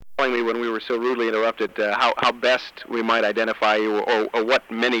telling me when we were so rudely interrupted how best we might identify you, or what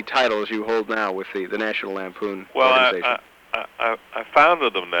many titles you hold now with the National Lampoon organization. I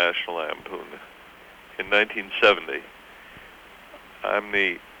founded the National Lampoon in 1970. I'm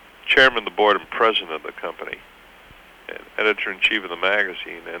the chairman of the board and president of the company, and editor-in-chief of the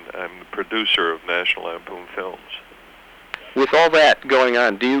magazine, and I'm the producer of National Lampoon films. With all that going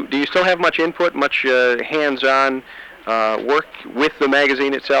on, do you still have much input, much hands-on work with the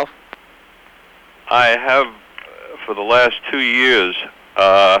magazine itself? I have, for the last 2 years,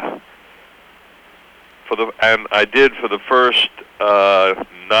 and I did for the first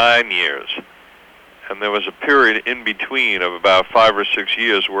 9 years. And there was a period in between of about 5 or 6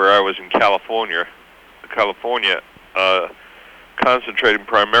 years where I was in California, concentrating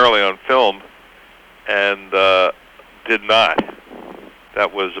primarily on film, and did not.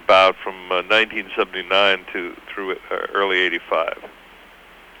 That was about from 1979 through early '85.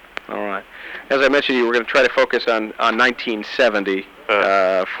 All right. As I mentioned to you, we're going to try to focus on 1970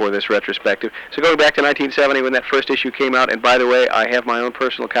 for this retrospective. So going back to 1970 when that first issue came out, and by the way, I have my own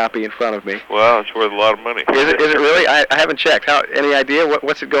personal copy in front of me. Well, it's worth a lot of money. Is it really? I haven't checked. Any idea?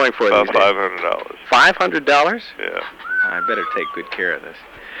 What's it going for About these days? $500. $500? Yeah. I better take good care of this.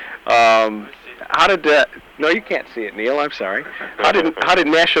 How did no, you can't see it, Neil. I'm sorry. How did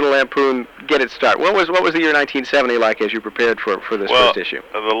National Lampoon get its start? What was the year 1970 like as you prepared for this first issue?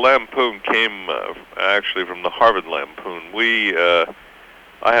 The Lampoon came actually from the Harvard Lampoon.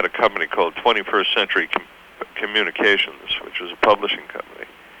 I had a company called 21st Century Communications, which was a publishing company,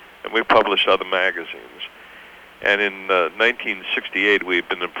 and we published other magazines. And in 1968, we had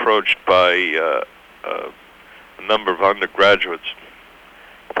been approached by a number of undergraduates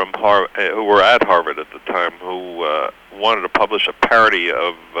from who were at Harvard at the time, who wanted to publish a parody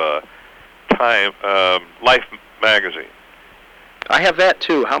of Life magazine. I have that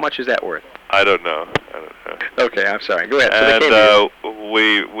too. How much is that worth? I don't know. Okay, I'm sorry. Go ahead. And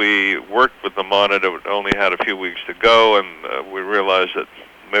we worked with them on it. It only had a few weeks to go, and we realized that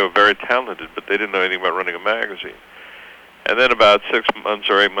they were very talented, but they didn't know anything about running a magazine. And then about 6 months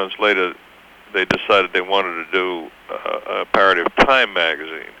or 8 months later, they decided they wanted to do a parody of Time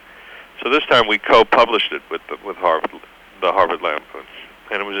magazine. So this time we co-published it with Harvard, the Harvard Lampoon,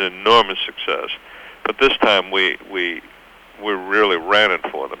 and it was an enormous success. But this time we really ran it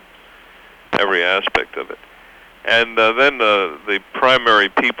for them, every aspect of it. And then the primary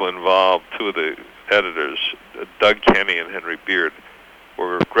people involved, two of the editors, Doug Kenny and Henry Beard,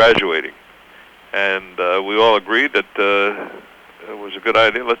 were graduating, and we all agreed that it was a good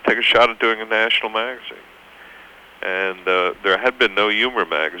idea. Let's take a shot at doing a national magazine. And there had been no humor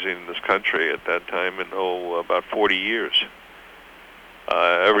magazine in this country at that time in about 40 years.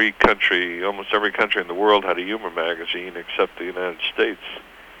 Almost every country in the world had a humor magazine except the United States.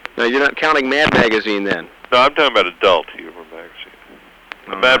 Now, you're not counting Mad Magazine then? No, I'm talking about adult humor magazine.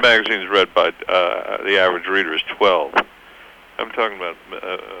 Mad Magazine is read by the average reader is 12. I'm talking about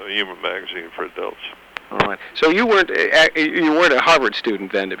a humor magazine for adults. All right. So you weren't a Harvard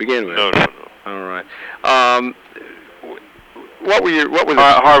student then to begin with? No. All right. What were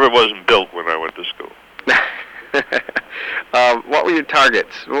Harvard wasn't built when I went to school. What were your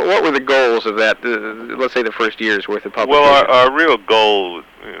targets? What were the goals of that? Let's say the first year's worth of publication. Well, our real goal,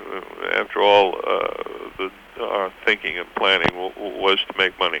 after all, our thinking and planning was to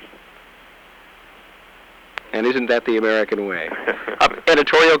make money. And isn't that the American way?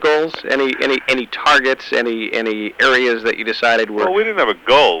 Editorial goals? Any targets? Any areas that you decided were? Well, we didn't have a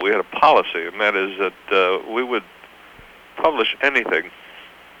goal. We had a policy, and that is that we would publish anything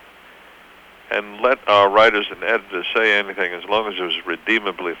and let our writers and editors say anything as long as it was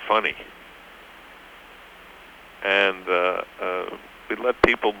redeemably funny. And we let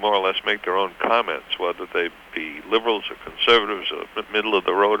people more or less make their own comments, whether they be liberals or conservatives or middle of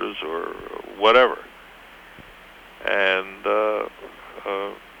the roaders or whatever. And the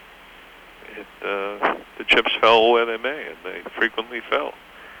chips fell where they may, and they frequently fell.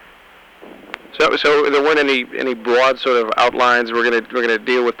 So there weren't any broad sort of outlines. We're gonna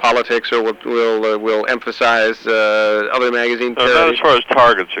deal with politics, or we'll emphasize other magazine parodies? Not as far as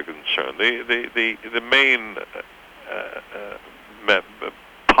targets are concerned. The main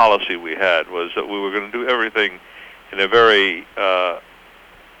policy we had was that we were going to do everything in a very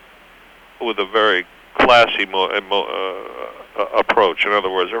with a very classy approach. In other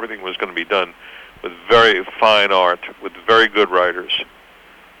words, everything was going to be done with very fine art, with very good writers,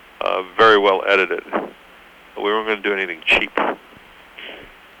 very well edited. We weren't going to do anything cheap.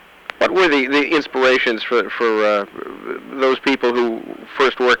 What were the inspirations for those people who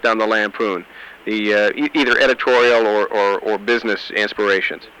first worked on the Lampoon? The either editorial or business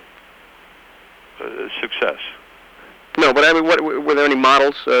inspirations? success. No, but I mean, what were there any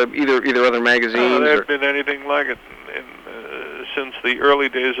models? Either other magazines? There had been anything like it since the early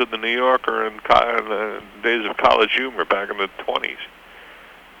days of the New Yorker and the days of College Humor back in the 20s.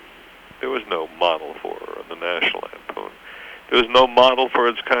 There was no model for the National Lampoon. There was no model for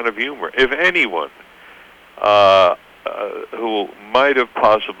its kind of humor. If anyone who might have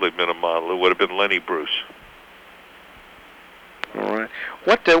possibly been a model, it would have been Lenny Bruce. All right.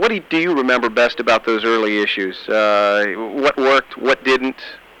 What do you remember best about those early issues? What worked? What didn't?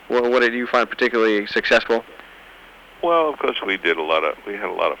 What did you find particularly successful? Well, of course, we had a lot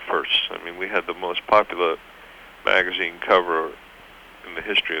of firsts. I mean, we had the most popular magazine cover in the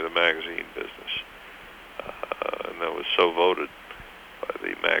history of the magazine business, and that was so voted by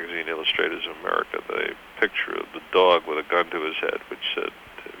the Magazine Illustrators of America. The picture of the dog with a gun to his head, which said,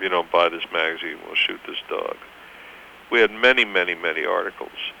 "If you don't buy this magazine, we'll shoot this dog." We had many, many, many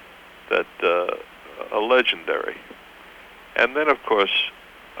articles that are legendary. And then, of course,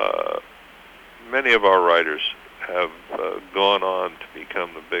 many of our writers have gone on to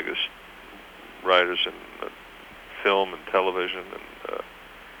become the biggest writers in film and television. And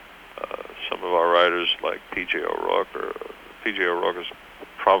some of our writers, like P.J. O'Rourke, P.J. O'Rourke is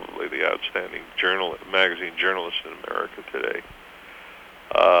probably the outstanding magazine journalist in America today.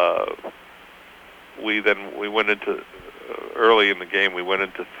 We went into early in the game. We went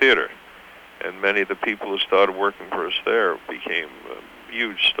into theater, and many of the people who started working for us there became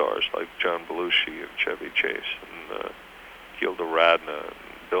huge stars, like John Belushi and Chevy Chase and Gilda Radner and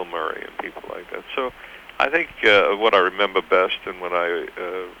Bill Murray and people like that. So, I think what I remember best and what I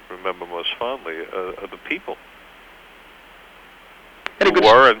remember most fondly are the people who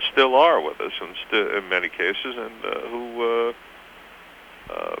were and still are with us, and in many cases, and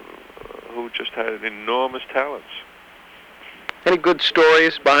who just had enormous talents. Any good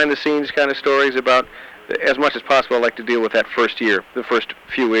stories, behind-the-scenes kind of stories about, as much as possible, I'd like to deal with that first year, the first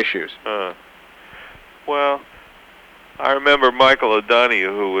few issues. Well, I remember Michael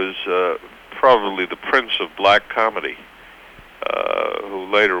O'Donoghue, who was probably the prince of black comedy, who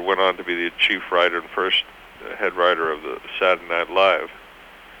later went on to be the chief writer and first head writer of the Saturday Night Live.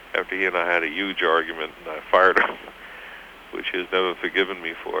 After he and I had a huge argument, and I fired him, which he has never forgiven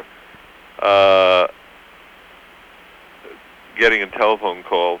me for. Getting a telephone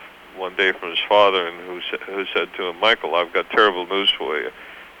call one day from his father, and who said to him, "Michael, I've got terrible news for you.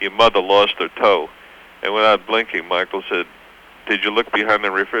 Your mother lost her toe." And without blinking, Michael said, "Did you look behind the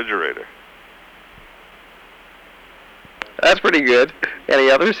refrigerator?" That's pretty good.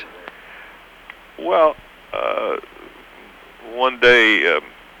 Any others? Well, one day,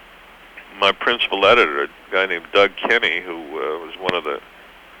 my principal editor, a guy named Doug Kenny, who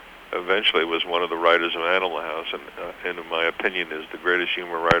eventually was one of the writers of Animal House, and in my opinion is the greatest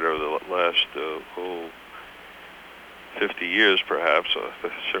humor writer of the last 50 years, perhaps,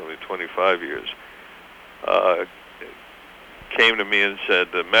 certainly 25 years, came to me and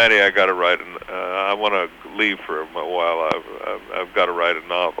said, "Matty, I got to write. I want to leave for a while. I've got to write a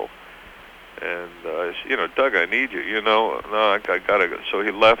novel." And I said, "Doug, I need you. No, I gotta go." So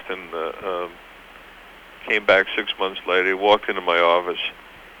he left and came back 6 months later. He walked into my office,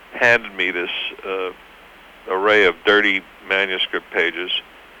 handed me this array of dirty manuscript pages,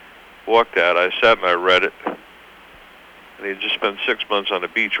 walked out. I sat and I read it. And he had just spent 6 months on the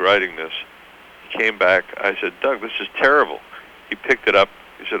beach writing this. He came back. I said, "Doug, this is terrible." He picked it up.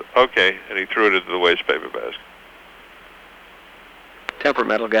 He said, "Okay," and he threw it into the waste paper basket.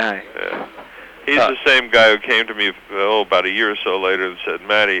 Temperamental guy. Yeah. He's the same guy who came to me about a year or so later and said,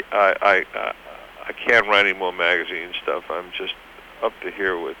 "Matty, I can't write any more magazine stuff. I'm just up to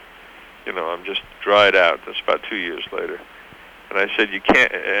here with, I'm just dried out." That's about 2 years later. And I said, "You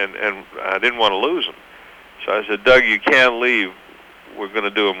can't," and I didn't want to lose him. So I said, "Doug, you can't leave. We're going to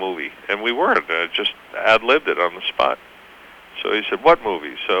do a movie." And we weren't. I just ad-libbed it on the spot. So he said, "What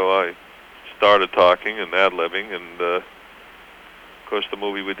movie?" So I started talking and ad-libbing, and of course the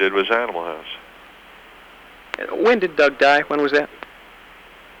movie we did was Animal House. When did Doug die? When was that?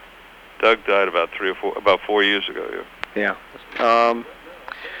 Doug died about 4 years ago. Yeah.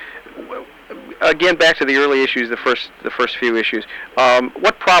 Again, back to the early issues, the first few issues.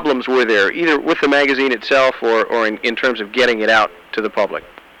 What problems were there, either with the magazine itself or in terms of getting it out to the public?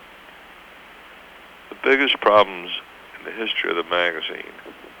 The biggest problems in the history of the magazine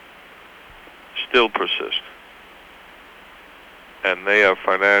still persist, and they are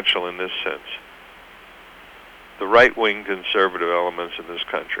financial in this sense. The right-wing conservative elements in this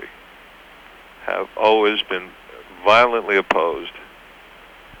country have always been violently opposed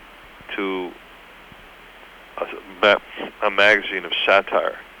to a magazine of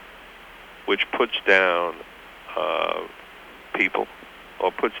satire which puts down people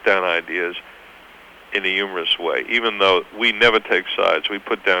or puts down ideas in a humorous way. Even though we never take sides, we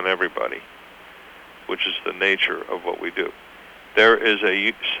put down everybody, which is the nature of what we do. There is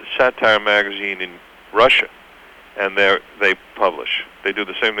a satire magazine in Russia, and they publish. They do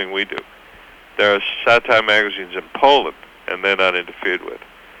the same thing we do. There are satire magazines in Poland, and they're not interfered with.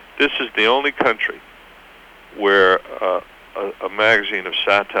 This is the only country where a magazine of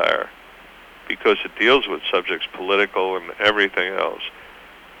satire, because it deals with subjects political and everything else,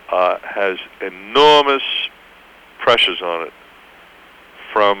 has enormous pressures on it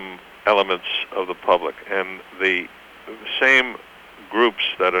from elements of the public. And the same groups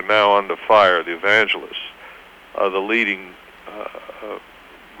that are now under fire, the evangelists, are the leading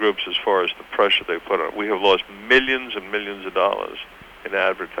groups as far as the pressure they put on it. We have lost millions and millions of dollars in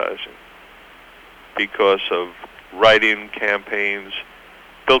advertising because of write-in campaigns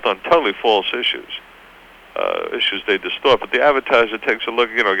built on totally false issues they distort. But the advertiser takes a look,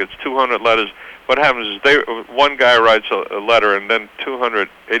 gets 200 letters. What happens is one guy writes a letter, and then 200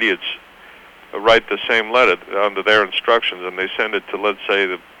 idiots write the same letter under their instructions, and they send it to, let's say,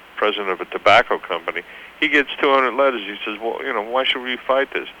 the president of a tobacco company. He gets 200 letters. He says, well, why should we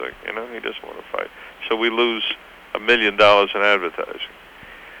fight this thing? He doesn't want to fight. So we lose $1 million in advertising.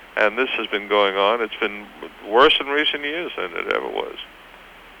 And this has been going on. It's been worse in recent years than it ever was.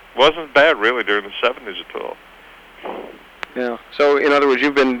 Wasn't bad really during the 70s at all. Yeah. So in other words,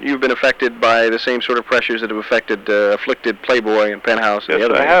 you've been affected by the same sort of pressures that have afflicted Playboy and Penthouse and yes,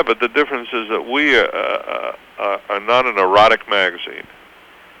 the other. I have. But the difference is that we are not an erotic magazine.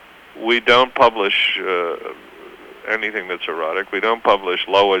 We don't publish anything that's erotic. We don't publish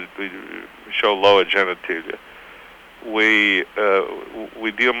we show lower genitalia. We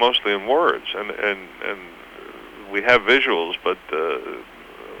deal mostly in words, and we have visuals, but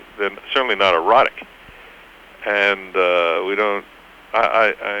they're certainly not erotic. And we don't.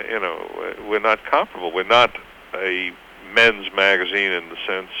 We're not comparable. We're not a men's magazine in the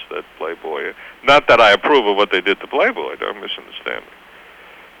sense that Playboy. Not that I approve of what they did to Playboy. Don't misunderstand me.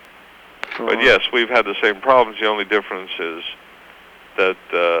 But yes, we've had the same problems. The only difference is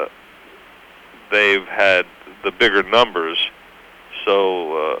that they've had the bigger numbers.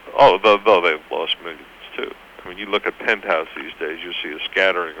 So, though they've lost millions too. I mean, you look at Penthouse these days, you see a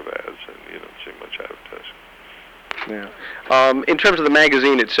scattering of ads, and you don't see much advertising. Yeah. In terms of the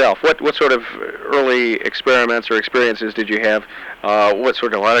magazine itself, what sort of early experiments or experiences did you have? What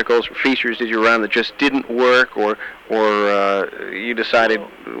sort of articles or features did you run that just didn't work, or you decided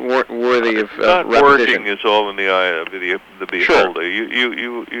weren't worthy of not repetition? Working is all in the eye of the beholder. Sure.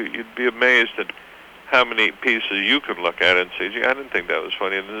 You'd be amazed at how many pieces you can look at and say, gee, I didn't think that was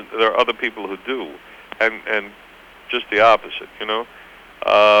funny. And there are other people who do, and just the opposite,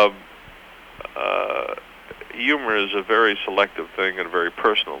 humor is a very selective thing and a very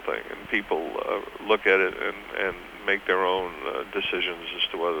personal thing, and people look at it and make their own decisions as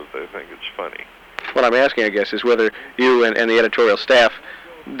to whether they think it's funny. What I'm asking, I guess, is whether you and the editorial staff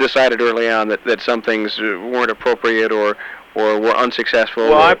decided early on that some things weren't appropriate or were unsuccessful.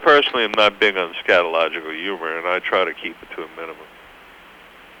 Well, I personally am not big on scatological humor, and I try to keep it to a minimum.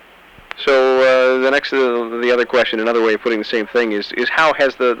 So the other question, another way of putting the same thing, is how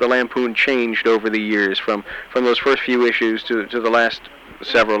has the Lampoon changed over the years from those first few issues to the last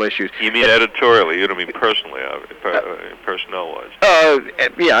several issues? You mean editorially? You don't mean personally, personnel-wise?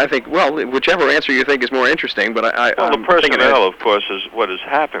 Yeah, I think, well, whichever answer you think is more interesting, but Well, the personnel, of course, is what has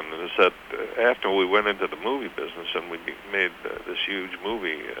happened, is that after we went into the movie business and we made this huge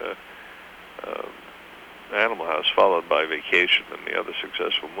movie, Animal House, followed by Vacation and the other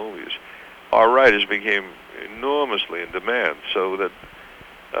successful movies, our writers became enormously in demand, so that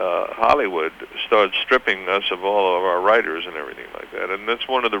Hollywood started stripping us of all of our writers and everything like that. And that's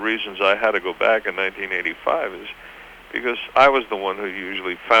one of the reasons I had to go back in 1985, is because I was the one who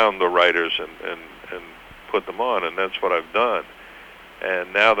usually found the writers and put them on, and that's what I've done.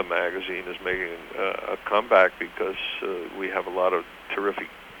 And now the magazine is making a comeback because we have a lot of terrific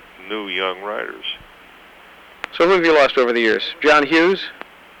new young writers. So who have you lost over the years? John Hughes?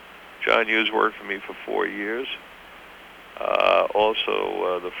 John Hughes worked for me for 4 years.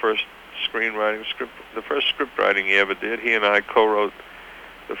 Also, the first script writing he ever did. He and I co-wrote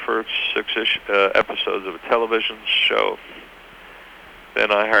the first 6 episodes of a television show.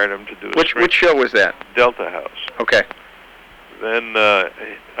 Then I hired him to do Which show was that? Delta House. Okay. Then I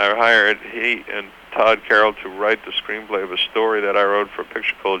hired he and Todd Carroll to write the screenplay of a story that I wrote for a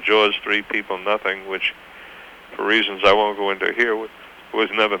picture called Jaws, 3 People, Nothing, which, for reasons I won't go into here, was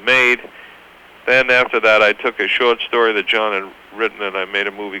never made. Then after that, I took a short story that John had written, and I made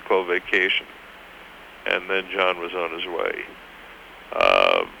a movie called Vacation. And then John was on his way.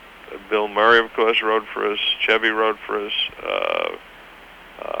 Bill Murray, of course, wrote for us. Chevy wrote for us.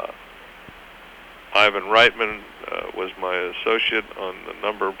 Ivan Reitman was my associate on a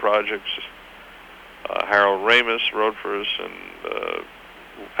number of projects. Harold Ramis wrote for us and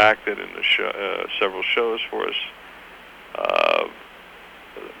acted in the several shows for us.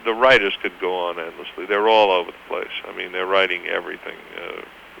 The writers could go on endlessly. They're all over the place. I mean, they're writing everything,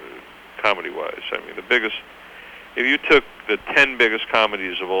 comedy-wise. I mean, if you took the 10 biggest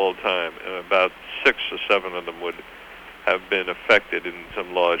comedies of all time, about 6 or 7 of them would have been affected in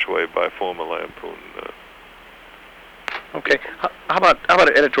some large way by former Lampoon. Okay. How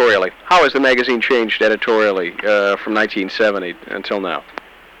about editorially? How has the magazine changed editorially from 1970 until now?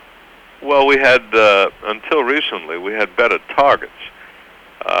 Well, we had, until recently, we had better targets.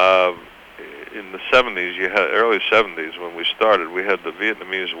 In the 70s, early 70s, when we started, we had the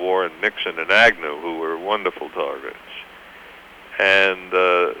Vietnamese War and Nixon and Agnew, who were wonderful targets. And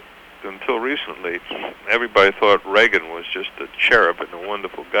until recently, everybody thought Reagan was just a cherub and a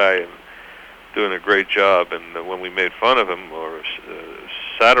wonderful guy and doing a great job. And when we made fun of him or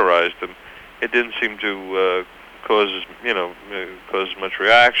satirized him, it didn't seem to cause much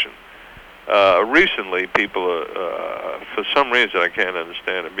reaction. Recently, people, for some reason I can't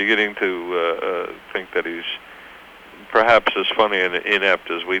understand, are beginning to think that he's perhaps as funny and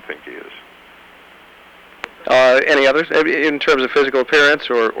inept as we think he is. Any others in terms of physical appearance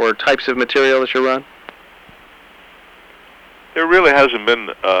or types of material that you run? There really hasn't been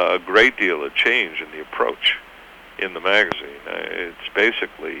a great deal of change in the approach in the magazine. It's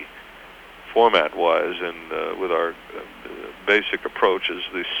basically format-wise and with our basic approach is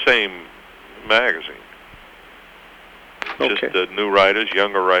the same magazine. Okay. Just new writers,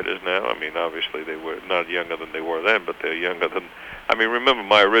 younger writers now. I mean, obviously they were not younger than they were then, but they're younger than... I mean, remember,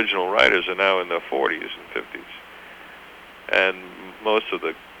 my original writers are now in their 40s and 50s. And most of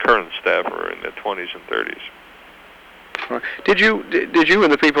the current staff are in their 20s and 30s. Did you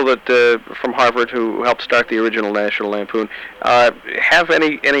and the people that from Harvard who helped start the original National Lampoon have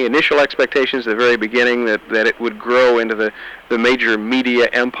any initial expectations at the very beginning that it would grow into the major media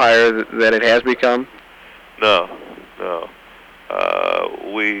empire that it has become? No.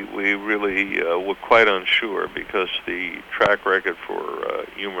 We really were quite unsure because the track record for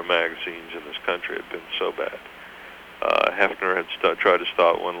humor magazines in this country had been so bad. Hefner had tried to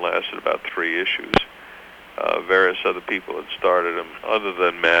start one, lasted about 3 issues. Various other people had started them, other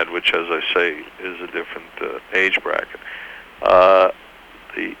than Mad, which, as I say, is a different age bracket.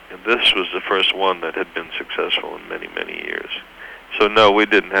 This was the first one that had been successful in many, many years. So no, we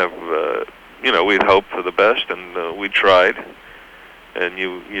didn't have, we'd hoped for the best, and we tried. And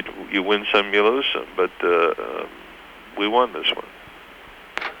you win some, you lose some, but we won this one.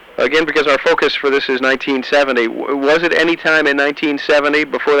 Again, because our focus for this is 1970, was it any time in 1970,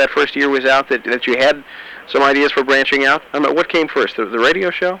 before that first year was out, that you had some ideas for branching out? I mean, what came first, the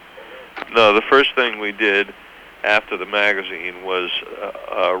radio show? No, the first thing we did after the magazine was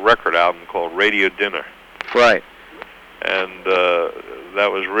a record album called Radio Dinner. Right. And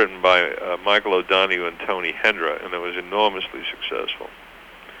that was written by Michael O'Donoghue and Tony Hendra, and it was enormously successful.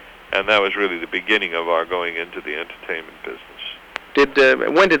 And that was really the beginning of our going into the entertainment business.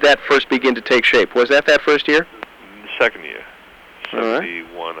 When did that first begin to take shape? Was that first year? The second year.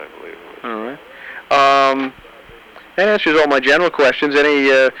 71, I believe it was. All right. That answers all my general questions.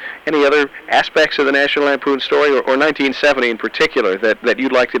 Any other aspects of the National Lampoon story, or 1970 in particular, that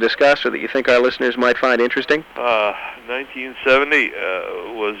you'd like to discuss or that you think our listeners might find interesting? 1970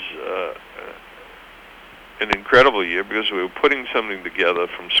 was an incredible year because we were putting something together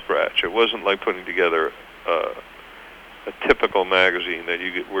from scratch. It wasn't like putting together a typical magazine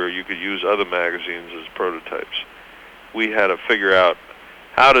where you could use other magazines as prototypes. We had to figure out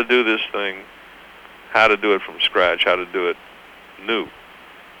how to do this thing, how to do it from scratch, how to do it new.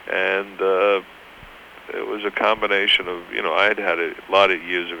 And it was a combination of, I had a lot of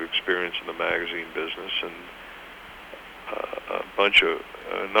years of experience in the magazine business and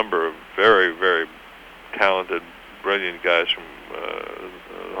a number of very, very talented, brilliant guys from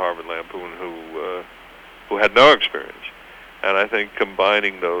Harvard Lampoon who had no experience. And I think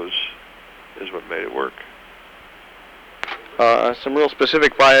combining those is what made it work. Some real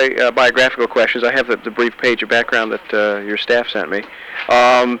specific biographical questions. I have the brief page of background that your staff sent me.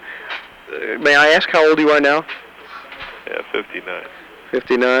 May I ask how old you are now? Yeah, 59.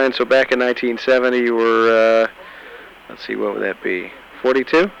 59. So back in 1970, you were, let's see, what would that be?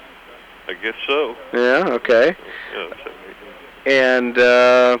 42? I guess so. Yeah, okay. Yeah, 72. And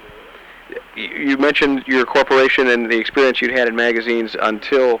you mentioned your corporation and the experience you'd had in magazines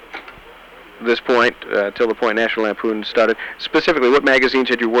until this point, till the point National Lampoon started. Specifically, what magazines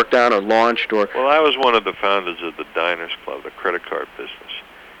had you worked on or launched? Or Well, I was one of the founders of the Diners Club, the credit card business,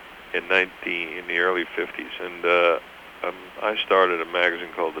 in the early 50s, and I started a magazine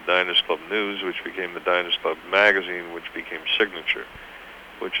called the Diners Club News, which became the Diners Club Magazine, which became Signature,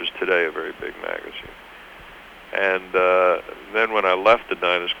 which is today a very big magazine. And then when I left the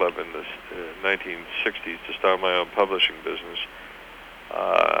Diners Club in the 1960s to start my own publishing business,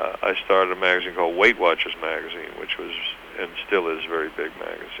 I started a magazine called Weight Watchers Magazine, which was and still is a very big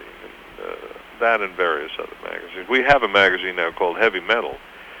magazine, and that and various other magazines. We have a magazine now called Heavy Metal,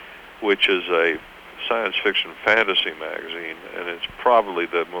 which is a science fiction fantasy magazine, and it's probably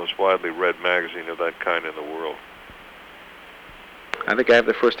the most widely read magazine of that kind in the world. I think I have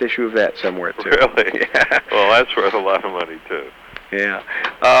the first issue of that somewhere, too. Really? Yeah. Well, that's worth a lot of money, too. Yeah.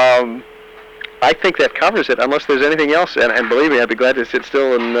 I think that covers it, unless there's anything else. And believe me, I'd be glad to sit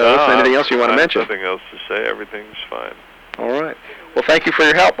still and listen to anything else you want to mention. Nothing else to say. Everything's fine. All right. Well, thank you for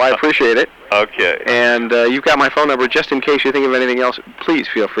your help. I appreciate it. Okay. And you've got my phone number. Just in case you think of anything else, please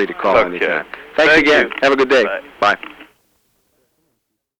feel free to call anytime. Thanks Thank again. you. Have a good day. Bye. Bye.